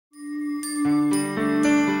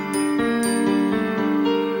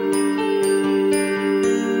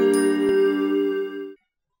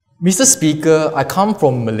Mr. Speaker, I come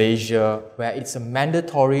from Malaysia, where it's a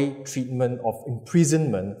mandatory treatment of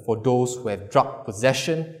imprisonment for those who have drug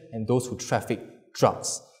possession and those who traffic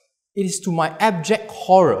drugs. It is to my abject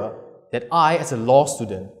horror that I, as a law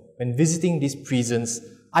student, when visiting these prisons,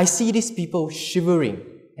 I see these people shivering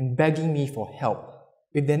and begging me for help,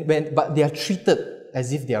 but they are treated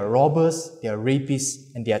as if they are robbers, they are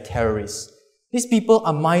rapists, and they are terrorists. These people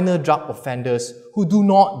are minor drug offenders who do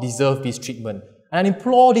not deserve this treatment. And I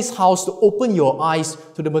implore this House to open your eyes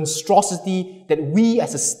to the monstrosity that we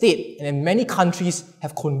as a state and in many countries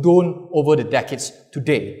have condoned over the decades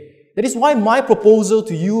today. That is why my proposal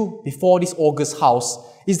to you before this August House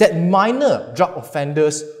is that minor drug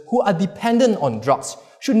offenders who are dependent on drugs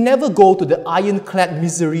should never go to the ironclad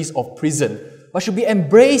miseries of prison, but should be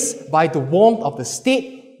embraced by the warmth of the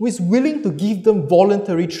state who is willing to give them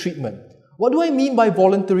voluntary treatment. What do I mean by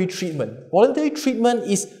voluntary treatment? Voluntary treatment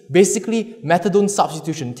is basically methadone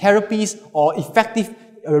substitution therapies or effective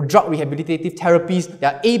drug rehabilitative therapies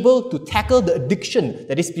that are able to tackle the addiction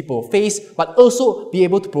that these people face, but also be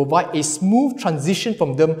able to provide a smooth transition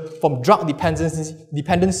from them from drug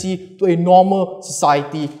dependency to a normal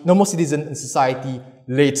citizen in society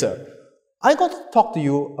later. I'm going to talk to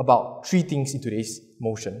you about three things in today's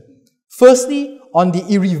motion. Firstly, on the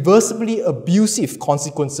irreversibly abusive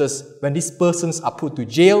consequences when these persons are put to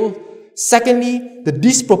jail. Secondly, the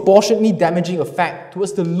disproportionately damaging effect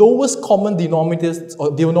towards the lowest common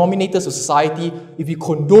denominators of society if we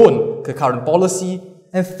condone the current policy.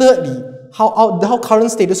 And thirdly, how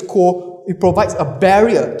current status quo provides a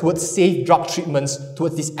barrier towards safe drug treatments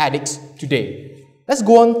towards these addicts today. Let's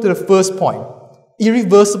go on to the first point,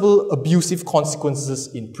 irreversible abusive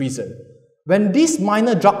consequences in prison. When these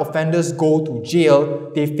minor drug offenders go to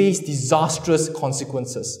jail, they face disastrous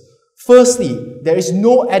consequences. Firstly, there is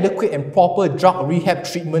no adequate and proper drug rehab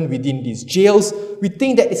treatment within these jails. We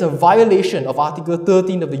think that it's a violation of Article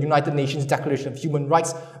 13 of the United Nations Declaration of Human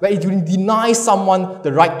Rights, where it denies someone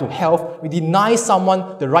the right to health, we deny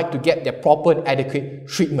someone the right to get their proper and adequate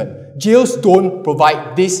treatment. Jails don't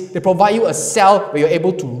provide this. They provide you a cell where you're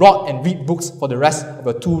able to rot and read books for the rest of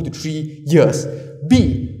your 2 to 3 years.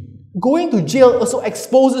 B, going to jail also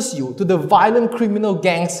exposes you to the violent criminal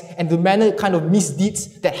gangs and the kind of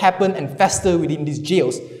misdeeds that happen and fester within these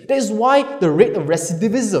jails. That is why the rate of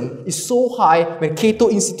recidivism is so high when Cato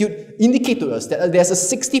Institute indicated to us that there's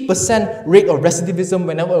a 60% rate of recidivism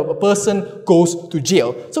whenever a person goes to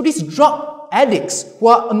jail. So these drug addicts who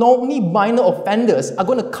are normally minor offenders are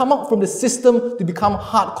going to come out from the system to become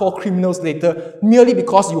hardcore criminals later merely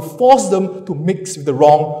because you force them to mix with the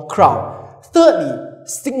wrong crowd. Thirdly,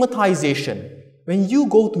 stigmatization. When you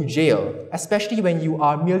go to jail, especially when you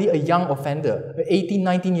are merely a young offender, an 18,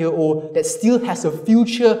 19-year-old that still has a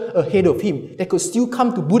future ahead of him, that could still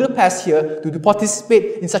come to Budapest here to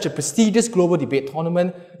participate in such a prestigious global debate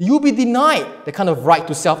tournament, you'll be denied the kind of right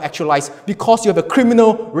to self-actualize because you have a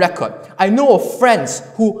criminal record. I know of friends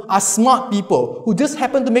who are smart people who just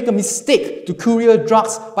happen to make a mistake to courier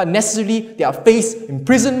drugs, but necessarily they are faced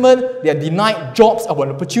imprisonment, they are denied jobs or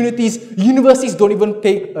opportunities, universities don't even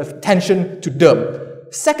pay attention to them.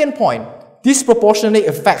 Second point, disproportionately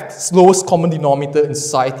affects lowest common denominator in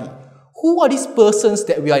society. Who are these persons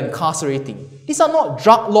that we are incarcerating? These are not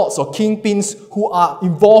drug lords or kingpins who are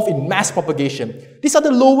involved in mass propagation. These are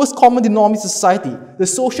the lowest common denominator in society, the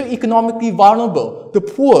socio-economically vulnerable, the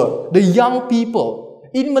poor, the young people.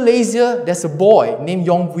 In Malaysia, there's a boy named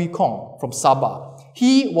Lim Wei Jiet from Sabah.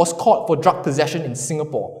 He was caught for drug possession in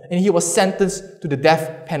Singapore and he was sentenced to the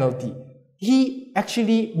death penalty. He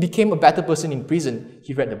actually became a better person in prison.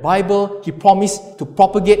 He read the Bible, he promised to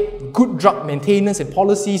propagate good drug maintenance and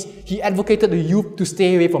policies, he advocated the youth to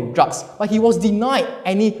stay away from drugs, but he was denied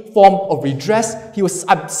any form of redress. He was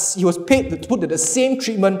paid to put the same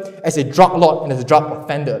treatment as a drug lord and as a drug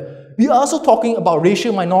offender. We are also talking about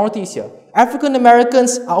racial minorities here. African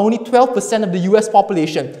Americans are only 12% of the US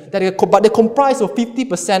population, but they comprise of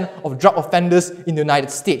 50% of drug offenders in the United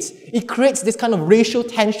States. It creates this kind of racial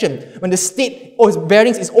tension when the state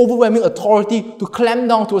bearing its overwhelming authority to clamp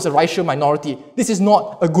down towards a racial minority. This is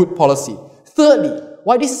not a good policy. Thirdly,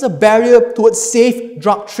 why this is a barrier towards safe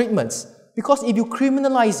drug treatments? Because if you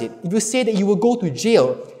criminalize it, if you say that you will go to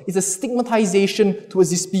jail, it's a stigmatization towards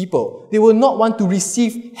these people. They will not want to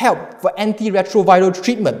receive help for antiretroviral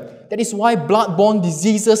treatment. That is why blood-borne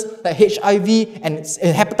diseases like HIV and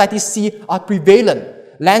hepatitis C are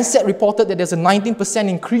prevalent. Lancet reported that there's a 19%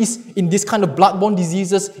 increase in this kind of bloodborne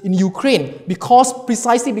diseases in Ukraine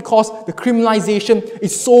precisely because the criminalization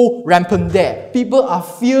is so rampant there. People are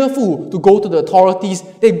fearful to go to the authorities.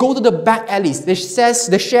 They go to the back alleys. They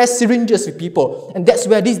share syringes with people. And that's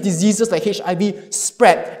where these diseases like HIV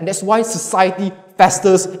spread. And that's why society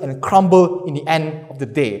festers and crumbles in the end of the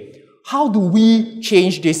day. How do we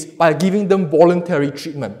change this? By giving them voluntary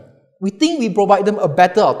treatment. We think we provide them a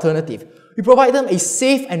better alternative. We provide them a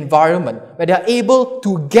safe environment where they are able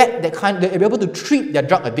to they're able to treat their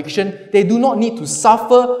drug addiction. They do not need to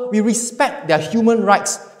suffer. We respect their human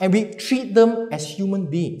rights and we treat them as human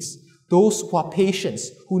beings. Those who are patients,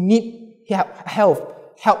 who need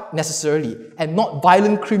help necessarily, and not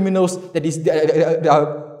violent criminals that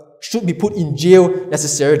should be put in jail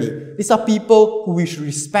necessarily. These are people who we should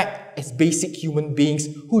respect as basic human beings,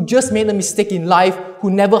 who just made a mistake in life, who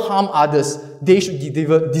never harm others. They should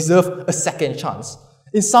deserve a second chance.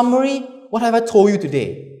 In summary, what have I told you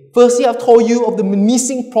today? Firstly, I've told you of the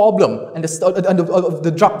menacing problem and of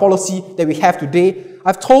the drug policy that we have today.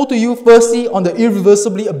 I've told to you, firstly, on the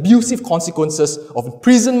irreversibly abusive consequences of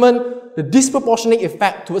imprisonment, the disproportionate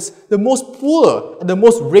effect towards the most poor and the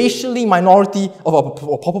most racially minority of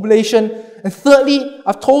our population. And thirdly,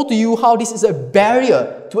 I've told to you how this is a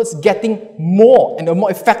barrier towards getting more and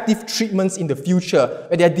more effective treatments in the future,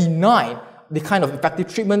 where they are denied the kind of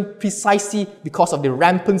effective treatment precisely because of the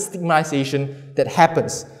rampant stigmatization that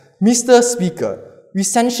happens. Mr. Speaker,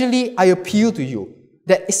 I appeal to you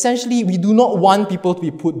that essentially we do not want people to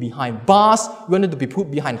be put behind bars. We want them to be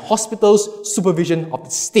put behind hospitals, supervision of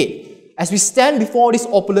the state. As we stand before this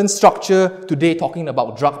opulent structure today talking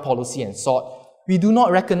about drug policy and sort, we do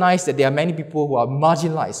not recognize that there are many people who are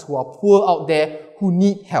marginalized, who are poor out there, who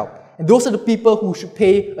need help. And those are the people who should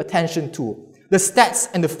pay attention to. The stats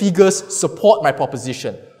and the figures support my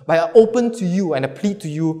proposition, but I open to you and I plead to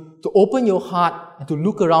you to open your heart and to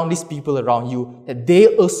look around these people around you, that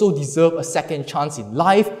they also deserve a second chance in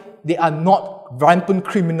life. They are not rampant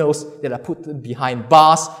criminals that are put behind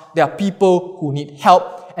bars. They are people who need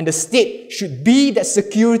help. And the state should be that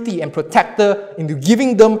security and protector into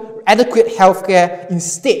giving them adequate healthcare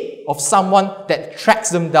instead of someone that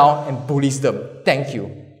tracks them down and bullies them. Thank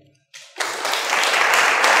you.